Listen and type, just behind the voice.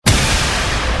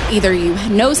either you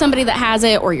know somebody that has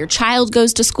it, or your child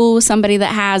goes to school with somebody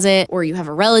that has it, or you have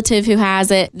a relative who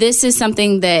has it. This is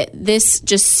something that this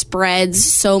just spreads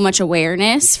so much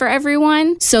awareness for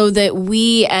everyone, so that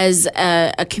we as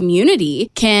a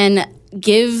community can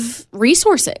give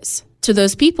resources to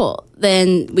those people.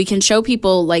 Then we can show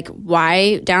people like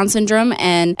why Down syndrome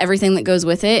and everything that goes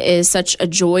with it is such a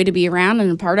joy to be around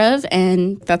and a part of,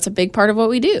 and that's a big part of what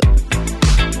we do.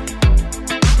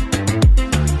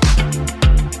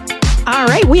 All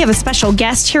right, we have a special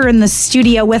guest here in the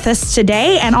studio with us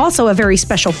today, and also a very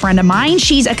special friend of mine.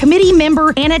 She's a committee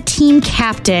member and a team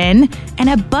captain and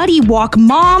a Buddy Walk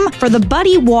mom for the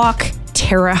Buddy Walk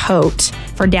Terre Haute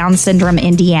for Down Syndrome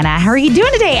Indiana. How are you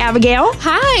doing today, Abigail?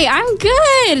 Hi, I'm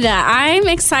good. I'm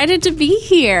excited to be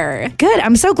here. Good.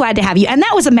 I'm so glad to have you. And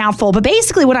that was a mouthful, but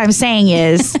basically what I'm saying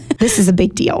is this is a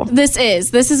big deal. This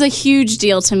is a huge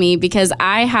deal to me because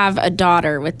I have a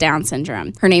daughter with Down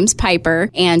syndrome. Her name's Piper,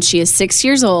 and she is 6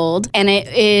 years old. And it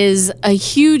is a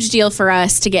huge deal for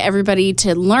us to get everybody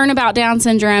to learn about Down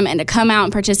syndrome and to come out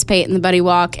and participate in the Buddy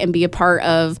Walk and be a part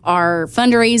of our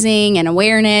fundraising and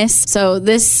awareness. So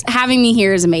this having me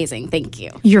here is amazing. Thank you.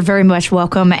 You're very much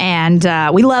welcome, and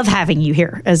we love having you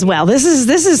here as well. This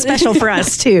is special for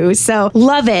us too. So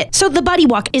love it. So the Buddy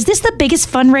Walk, is this the biggest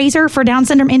fundraiser for Down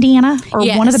Syndrome Indiana, or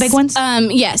yes. one of the big ones?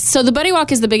 Yes. So the Buddy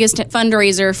Walk is the biggest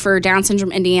fundraiser for Down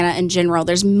Syndrome Indiana in general.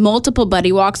 There's multiple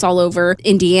Buddy Walks all over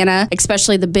Indiana,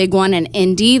 especially the big one in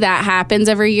Indy that happens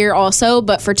every year also.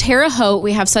 But for Terre Haute,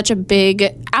 we have such a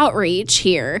big outreach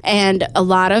here, and a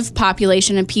lot of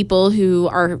population and people who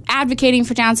are advocating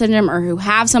for Down syndrome or who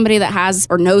have somebody that has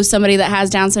or knows somebody that has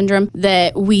Down syndrome,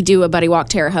 that we do a Buddy Walk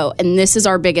Terre Haute. And this is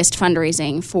our biggest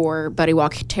fundraising for Buddy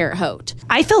Walk Terre Haute.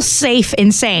 I feel safe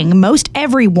in saying most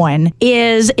everyone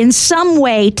is in some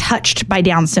way touched by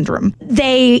Down syndrome.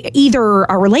 They either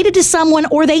are related to someone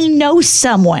or they know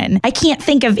someone. I can't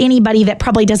think of anybody that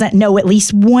probably doesn't know at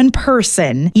least one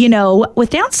person, with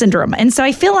Down syndrome. And so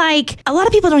I feel like a lot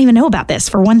of people don't even know about this,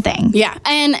 for one thing. Yeah.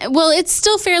 And well, it's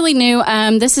still fairly new.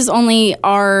 This is only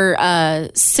our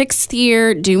 6th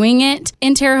year doing it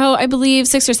in Terre Haute, I believe,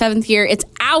 6th or 7th year. It's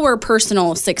our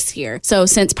personal 6th year. So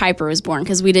since Piper was born,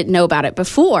 because we didn't know about it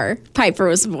before Piper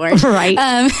was born. Right.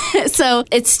 So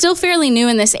it's still fairly new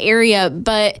in this area,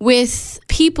 but with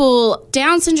people,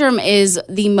 Down syndrome is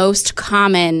the most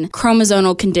common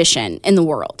chromosomal condition in the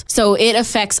world. So it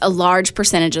affects a large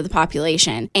percentage of the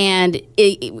population. And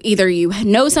either you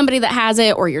know somebody that has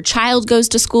it, or your child goes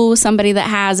to school with somebody that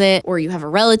has it, or you have a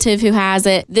relative who has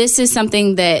it. This is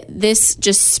something that this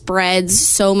just spreads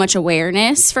so much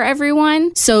awareness for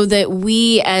everyone, so that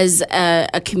we as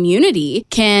a community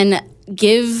can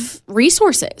give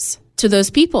resources to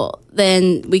those people.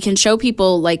 Then we can show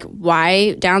people like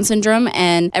why Down syndrome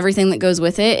and everything that goes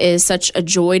with it is such a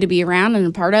joy to be around and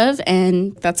a part of,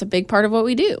 and that's a big part of what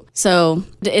we do. So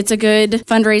it's a good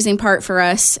fundraising part for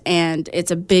us, and it's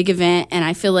a big event, and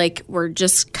I feel like we're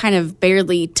just kind of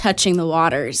barely touching the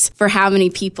waters for how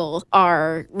many people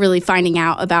are really finding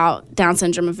out about Down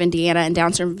syndrome of Indiana and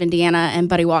Down syndrome of Indiana and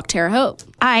Buddy Walk Terre Haute.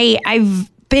 I've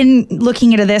been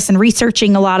looking into this and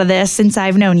researching a lot of this since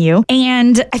I've known you.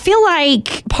 And I feel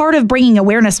like part of bringing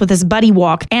awareness with this Buddy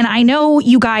Walk, and I know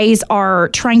you guys are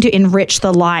trying to enrich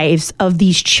the lives of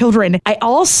these children, I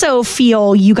also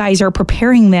feel you guys are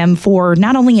preparing them for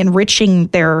not only enriching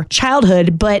their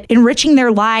childhood, but enriching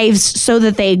their lives so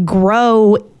that they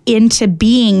grow into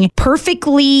being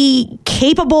perfectly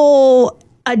capable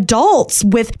adults,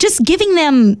 with just giving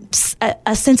them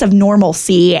a sense of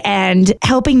normalcy and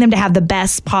helping them to have the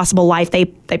best possible life they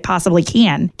possibly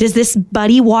can. Does this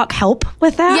Buddy Walk help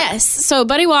with that? Yes. So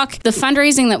Buddy Walk, the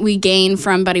fundraising that we gain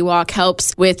from Buddy Walk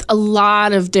helps with a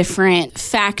lot of different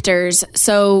factors.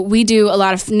 So we do a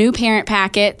lot of new parent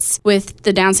packets with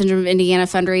the Down Syndrome of Indiana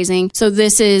fundraising. So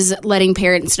this is letting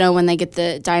parents know when they get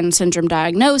the Down syndrome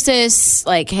diagnosis,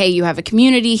 like, hey, you have a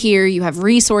community here, you have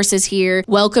resources here,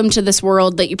 welcome to this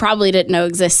world that you probably didn't know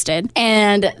existed.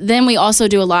 And then we also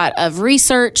do a lot of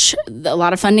research. A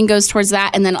lot of funding goes towards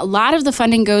that. And then a lot of the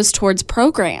funding goes towards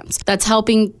programs that's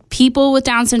helping people with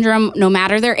Down syndrome, no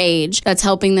matter their age, that's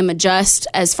helping them adjust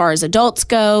as far as adults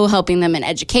go, helping them in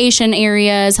education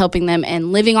areas, helping them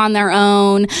in living on their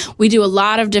own. We do a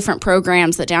lot of different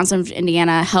programs that Down syndrome of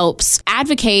Indiana helps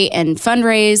advocate and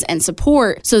fundraise and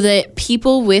support so that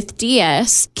people with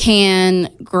DS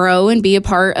can grow and be a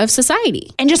part of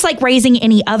society. And just like raising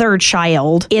any other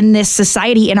child in this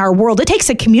society, in our world, it takes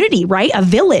a community, right? A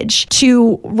village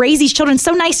to raise these children.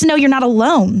 So nice to know you're not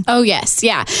alone. Oh, yes.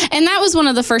 Yeah. And that was one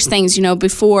of the first first things,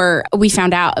 before we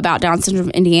found out about Down syndrome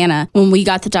in Indiana, when we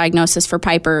got the diagnosis for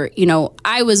Piper,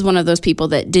 I was one of those people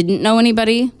that didn't know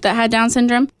anybody that had Down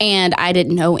syndrome, and I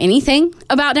didn't know anything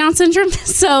about Down syndrome.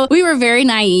 So we were very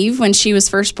naive when she was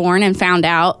first born and found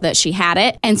out that she had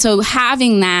it. And so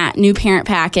having that new parent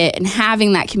packet and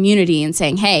having that community and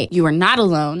saying, hey, you are not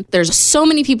alone. There's so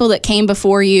many people that came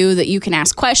before you that you can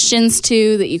ask questions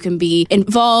to, that you can be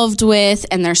involved with,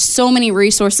 and there's so many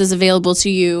resources available to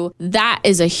you. That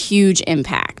is a huge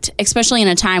impact, especially in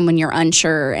a time when you're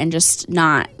unsure and just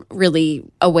not really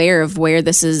aware of where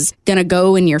this is going to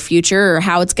go in your future or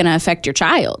how it's going to affect your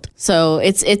child. So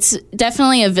it's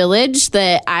definitely a village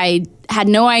that I had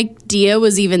no idea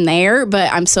was even there,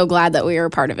 but I'm so glad that we are a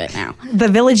part of it now. The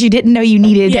village you didn't know you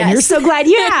needed, yes. And you're so glad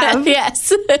you have.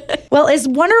 Yes. Well, as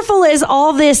wonderful as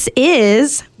all this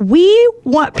is, we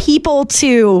want people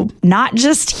to not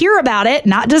just hear about it,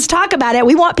 not just talk about it.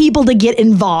 We want people to get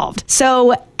involved.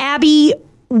 So, Abby,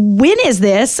 when is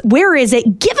this? Where is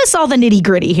it? Give us all the nitty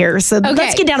gritty here. So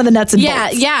let's get down to the nuts and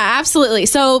bolts. Yeah, absolutely.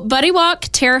 So Buddy Walk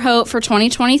Terre Haute for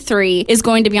 2023 is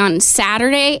going to be on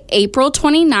Saturday, April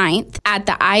 29th at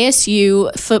the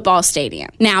ISU football stadium.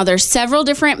 Now, there's several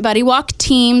different Buddy Walk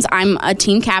teams. I'm a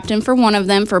team captain for one of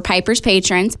them for Piper's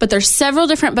Patrons, but there's several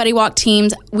different Buddy Walk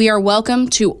teams. We are welcome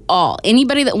to all.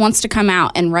 Anybody that wants to come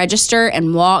out and register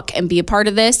and walk and be a part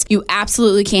of this, you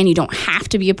absolutely can. You don't have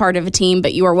to be a part of a team,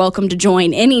 but you are welcome to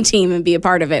join any team and be a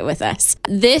part of it with us.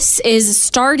 This is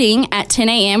starting at 10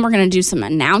 a.m. We're going to do some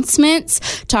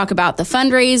announcements, talk about the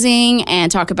fundraising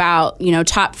and talk about,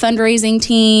 top fundraising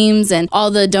teams and all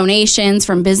the donations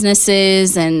from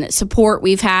businesses and support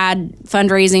we've had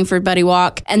fundraising for Buddy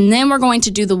Walk. And then we're going to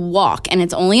do the walk, and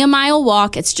it's only a mile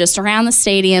walk. It's just around the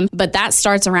stadium, but that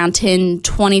starts around 10:25,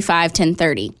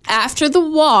 10:30. After the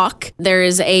walk, there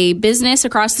is a business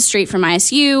across the street from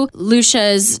ISU,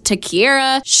 Lucia's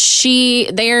Tequiera.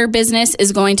 Their business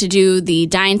is going to do the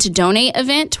Dine to Donate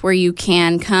event where you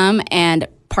can come and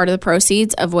part of the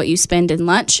proceeds of what you spend in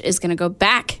lunch is going to go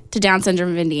back to Down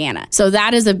Syndrome of Indiana. So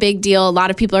that is a big deal. A lot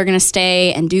of people are going to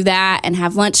stay and do that and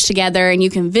have lunch together, and you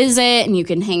can visit and you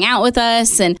can hang out with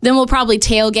us. And then we'll probably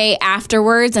tailgate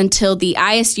afterwards until the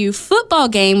ISU football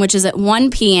game, which is at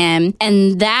 1 p.m.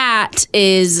 And that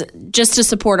is just to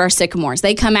support our Sycamores.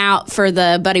 They come out for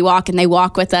the Buddy Walk and they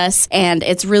walk with us, and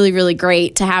it's really, really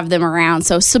great to have them around.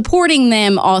 So supporting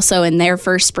them also in their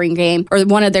first spring game or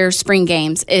one of their spring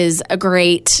games is a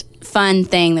great fun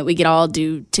thing that we could all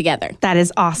do together. That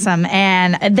is awesome.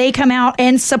 And they come out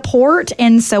and support.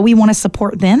 And so we want to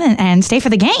support them and stay for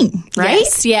the game,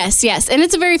 right? Yes. And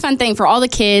it's a very fun thing for all the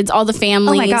kids, all the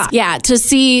families. Oh my God. Yeah.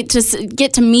 To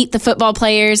get to meet the football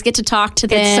players, get to talk to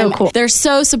them. It's so cool. They're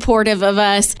so supportive of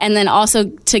us. And then also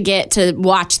to get to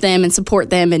watch them and support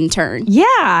them in turn.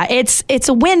 Yeah. It's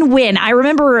a win-win. I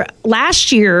remember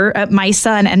last year, my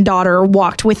son and daughter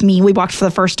walked with me. We walked for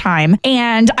the first time.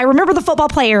 And I remember the football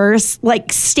players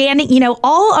like standing,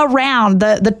 all around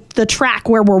the track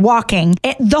where we're walking.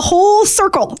 The whole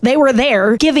circle, they were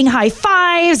there giving high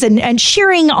fives and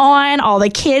cheering on all the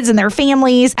kids and their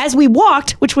families as we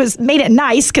walked, which made it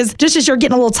nice because just as you're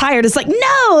getting a little tired, it's like,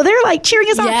 no, they're like cheering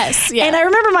us on. Yes, yeah. And I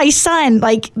remember my son,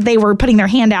 they were putting their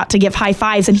hand out to give high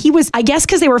fives, and he was, I guess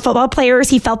because they were football players,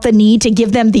 he felt the need to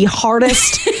give them the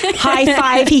hardest high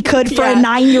five he could for a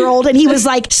 9-year-old, and he was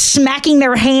like smacking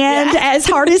their hand as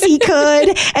hard as he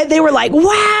could. And they were like,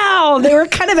 wow, they were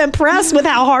kind of impressed with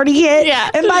how hard he hit. Yeah.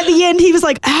 And by the end, he was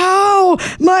like, ow,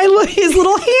 his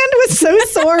little hand was so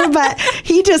sore, but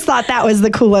he just thought that was the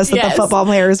coolest that the football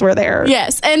players were there.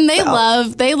 Yes. And they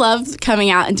love coming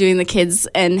out and doing the kids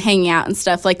and hanging out and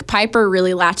stuff. Like Piper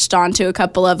really latched on to a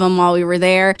couple of them while we were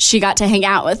there. She got to hang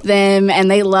out with them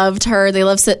and they loved her. They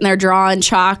loved sitting there drawing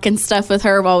chalk and stuff with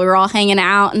her while we were all hanging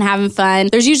out and having fun.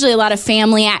 There's usually a lot of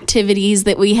family activities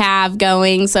that we have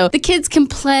going. So the kids can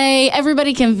play,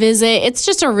 everybody can visit. It's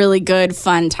just a really good,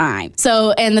 fun time.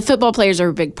 So, and the football players are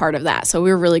a big part of that. So we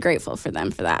were really grateful for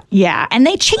them for that. Yeah. And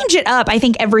they change it up, I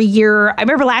think, every year. I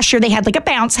remember last year they had like a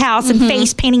bounce house and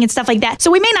face painting and stuff like that.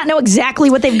 So we may not know exactly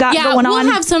what they've got going on.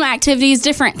 We'll have some activities,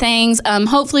 different things.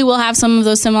 Hopefully we'll have some of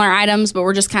those similar items, but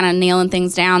we're just kind of nailing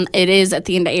things down. It is at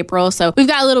the end of April. So we've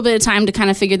got a little bit of time to kind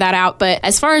of figure that out. But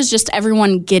as far as just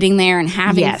everyone getting there and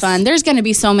having fun, there's going to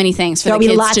be so many things for the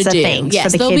kids to do.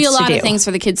 Yes, there'll be a lot of things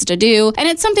for the kids to do. And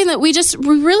it's something that we just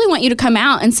we really want you to come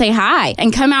out and say hi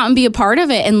and come out and be a part of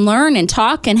it and learn and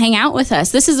talk and hang out with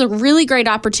us. This is a really great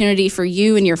opportunity for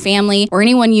you and your family or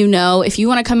anyone you know. If you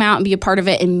want to come out and be a part of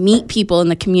it and meet people in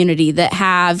the community that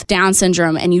have Down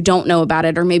syndrome and you don't know about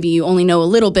it, or maybe you only know a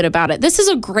little bit about it, this is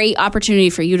a great opportunity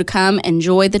for you to come,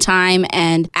 enjoy the time,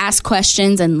 and ask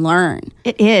questions and learn.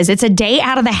 It is. It's a day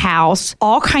out of the house,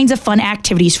 all kinds of fun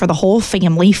activities for the whole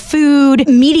family, food,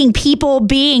 meeting people,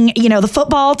 being, the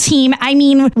football team. I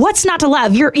mean, what's not to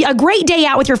love? You're a great day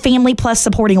out with your family plus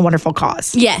supporting a wonderful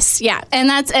cause. Yes, yeah. And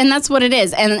that's what it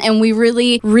is. And we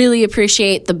really, really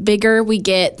appreciate the bigger we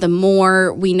get, the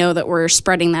more we know that we're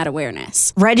spreading that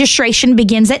awareness. Registration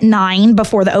begins at 9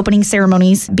 before the opening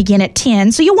ceremonies begin at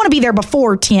 10. So you'll want to be there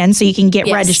before 10 so you can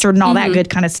get registered and all that good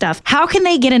kind of stuff. How can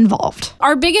they get involved?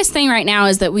 Our biggest thing right now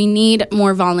is that we need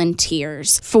more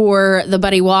volunteers for the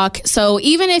Buddy Walk. So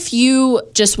even if you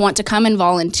just want to come and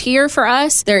volunteer for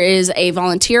us, there is a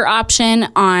volunteer option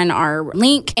on our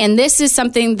link. And this is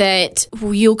something that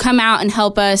you'll come out and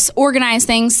help us organize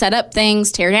things, set up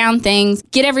things, tear down things,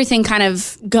 get everything kind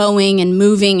of going and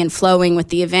moving and flowing with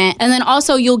the event. And then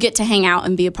also you'll get to hang out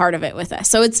and be a part of it with us.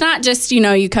 So it's not just,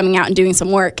 you coming out and doing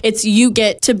some work. It's you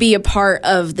get to be a part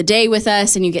of the day with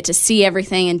us and you get to see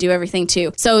everything and do everything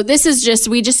too. So this is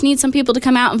we just need some people to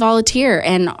come out and volunteer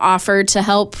and offer to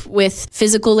help with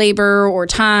physical labor or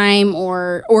time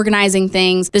or organizing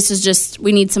things. This is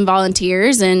we need some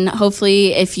volunteers, and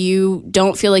hopefully if you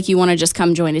don't feel like you want to just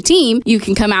come join a team, you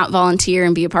can come out, volunteer,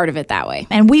 and be a part of it that way.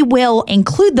 And we will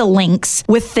include the links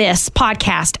with this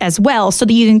podcast as well so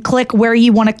that you can click where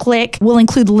you want to click. We'll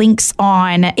include links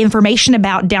on information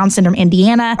about Down Syndrome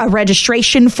Indiana, a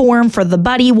registration form for the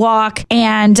Buddy Walk,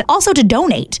 and also to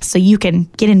donate so you can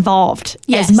get involved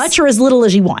as much or as little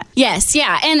as you want. Yes,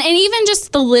 yeah. And even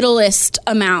just the littlest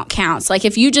amount counts. Like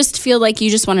if you just feel like you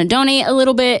just want to donate a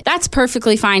little bit, that's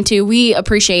perfectly fine too. We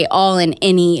appreciate all and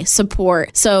any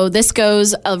support. So this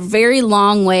goes a very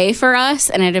long way for us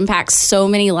and it impacts so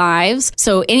many lives.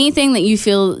 So anything that you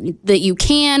feel that you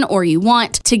can or you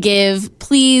want to give,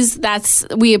 please,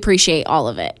 we appreciate all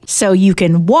of it. So you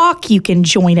can walk, you can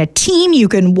join a team, you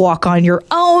can walk on your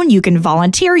own, you can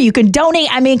volunteer, you can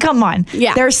donate. I mean, come on.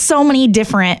 Yeah. There's so many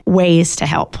different ways to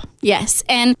help. Yes.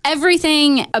 And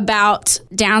everything about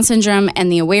Down syndrome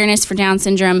and the awareness for Down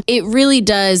syndrome, it really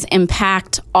does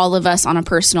impact all of us on a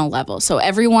personal level. So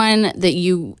everyone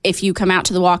that if you come out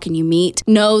to the walk and you meet,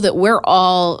 know that we're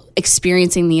all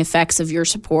experiencing the effects of your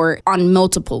support on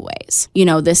multiple ways.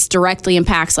 This directly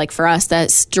impacts, like for us,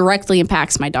 that directly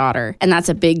impacts my daughter. And that's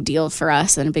a big deal for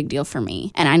us and a big deal for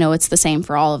me. And I know it's the same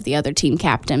for all of the other team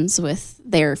captains with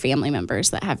their family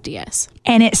members that have DS.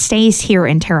 And it stays here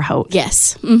in Terre Haute.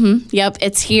 Yes. Mm-hmm. Yep.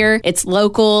 It's here. It's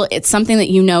local. It's something that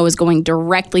is going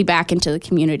directly back into the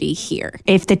community here.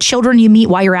 If the children you meet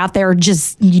while you're out there,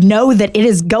 just know that it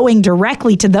is going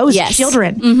directly to those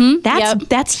children. Mm-hmm.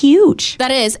 That's huge.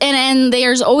 That is. And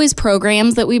there's always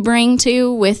programs that we bring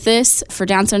to with this for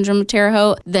Down syndrome of Terre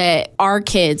Haute that our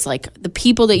kids, like the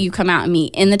people that you come out and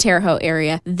meet in the Terre Haute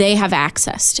area, they have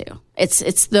access to.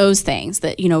 It's those things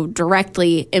that,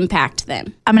 directly impact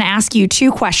them. I'm going to ask you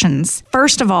 2 questions.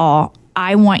 First of all,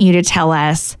 I want you to tell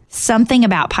us something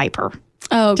about Piper.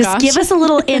 Oh, Just gosh. give us a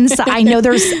little insight. I know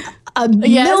there's a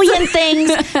million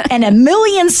things and a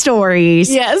million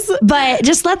stories. Yes. But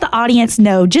just let the audience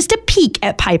know, just a peek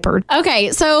at Piper.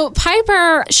 Okay, so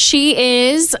Piper, she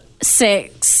is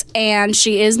 6 and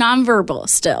she is nonverbal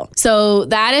still. So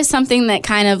that is something that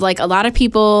kind of like a lot of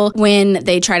people, when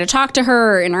they try to talk to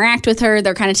her or interact with her,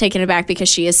 they're kind of taken aback because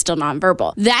she is still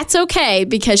nonverbal. That's okay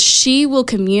because she will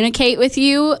communicate with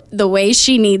you the way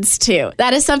she needs to.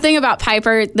 That is something about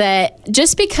Piper that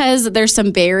just because there's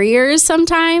some barriers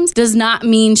sometimes does not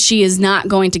mean she is not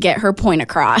going to get her point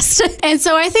across. And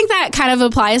so I think that kind of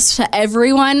applies to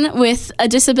everyone with a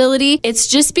disability. It's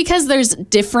just because there's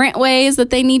different ways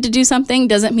that they need to do something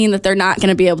doesn't mean that they're not going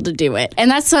to be able to do it. And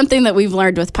that's something that we've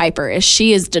learned with Piper is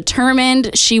she is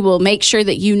determined. She will make sure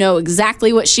that you know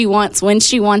exactly what she wants when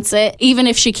she wants it, even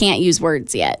if she can't use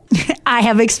words yet. I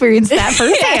have experienced that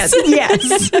firsthand.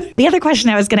 Yes. The other question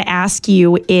I was going to ask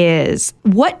you is,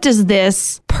 what does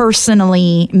this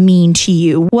personally mean to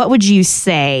you? What would you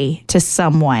say to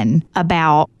someone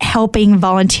about helping,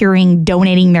 volunteering,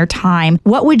 donating their time?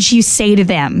 What would you say to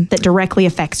them that directly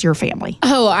affects your family?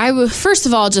 Oh, I would, first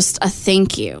of all, just a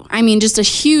thank you. I mean, just a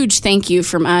huge thank you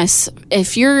from us.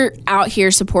 If you're out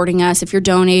here supporting us, if you're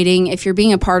donating, if you're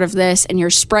being a part of this and you're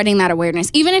spreading that awareness,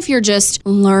 even if you're just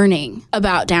learning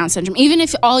about Down syndrome, Even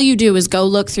if all you do is go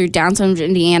look through Down Syndrome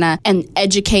Indiana and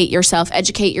educate yourself,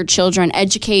 educate your children,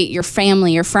 educate your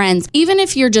family, your friends, even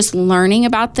if you're just learning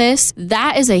about this,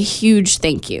 that is a huge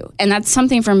thank you. And that's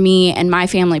something for me and my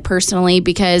family personally,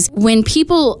 because when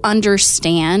people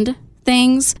understand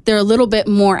things, they're a little bit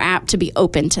more apt to be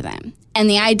open to them. And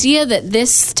the idea that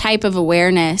this type of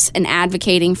awareness and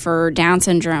advocating for Down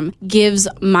syndrome gives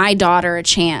my daughter a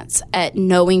chance at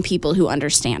knowing people who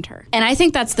understand her. And I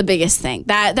think that's the biggest thing.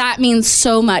 That means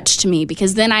so much to me,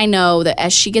 because then I know that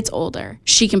as she gets older,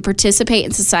 she can participate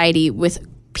in society with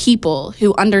people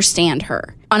who understand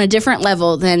her on a different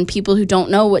level than people who don't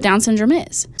know what Down syndrome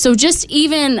is. So just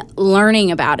even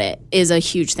learning about it is a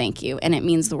huge thank you, and it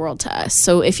means the world to us.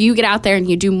 So if you get out there and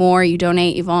you do more, you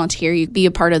donate, you volunteer, you be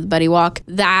a part of the Buddy Walk,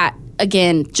 that,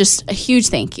 again, just a huge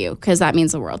thank you, because that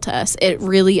means the world to us. It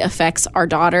really affects our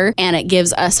daughter, and it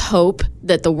gives us hope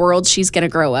that the world she's going to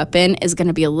grow up in is going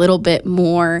to be a little bit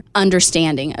more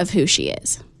understanding of who she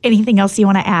is. Anything else you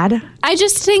want to add? I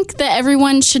just think that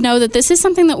everyone should know that this is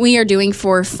something that we are doing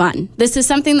for fun. This is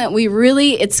something that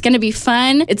it's going to be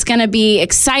fun. It's going to be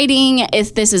exciting.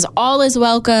 If this is all is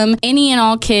welcome, any and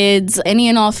all kids, any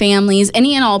and all families,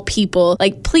 any and all people,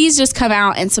 please just come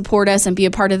out and support us and be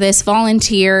a part of this,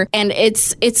 volunteer. And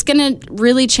it's going to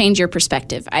really change your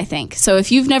perspective, I think. So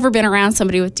if you've never been around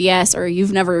somebody with DS, or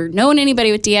you've never known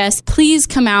anybody with DS, please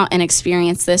come out and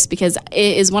experience this, because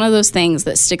it is one of those things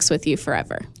that sticks with you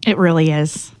forever. It really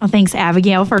is. Well, thanks,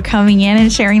 Abigail, for coming in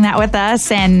and sharing that with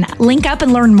us, and link up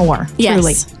and learn more. Yes.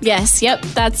 Truly. Yes. Yep.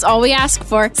 That's all we ask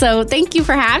for. So thank you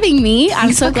for having me.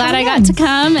 I'm so glad I got to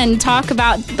come and talk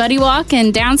about Buddy Walk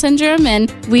and Down syndrome. And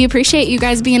we appreciate you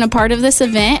guys being a part of this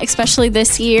event, especially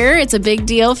this year. It's a big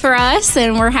deal for us,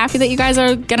 and we're happy that you guys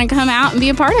are going to come out and be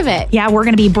a part of it. Yeah, we're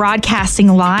going to be broadcasting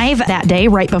live that day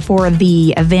right before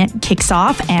the event kicks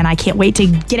off, and I can't wait to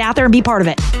get out there and be part of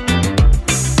it.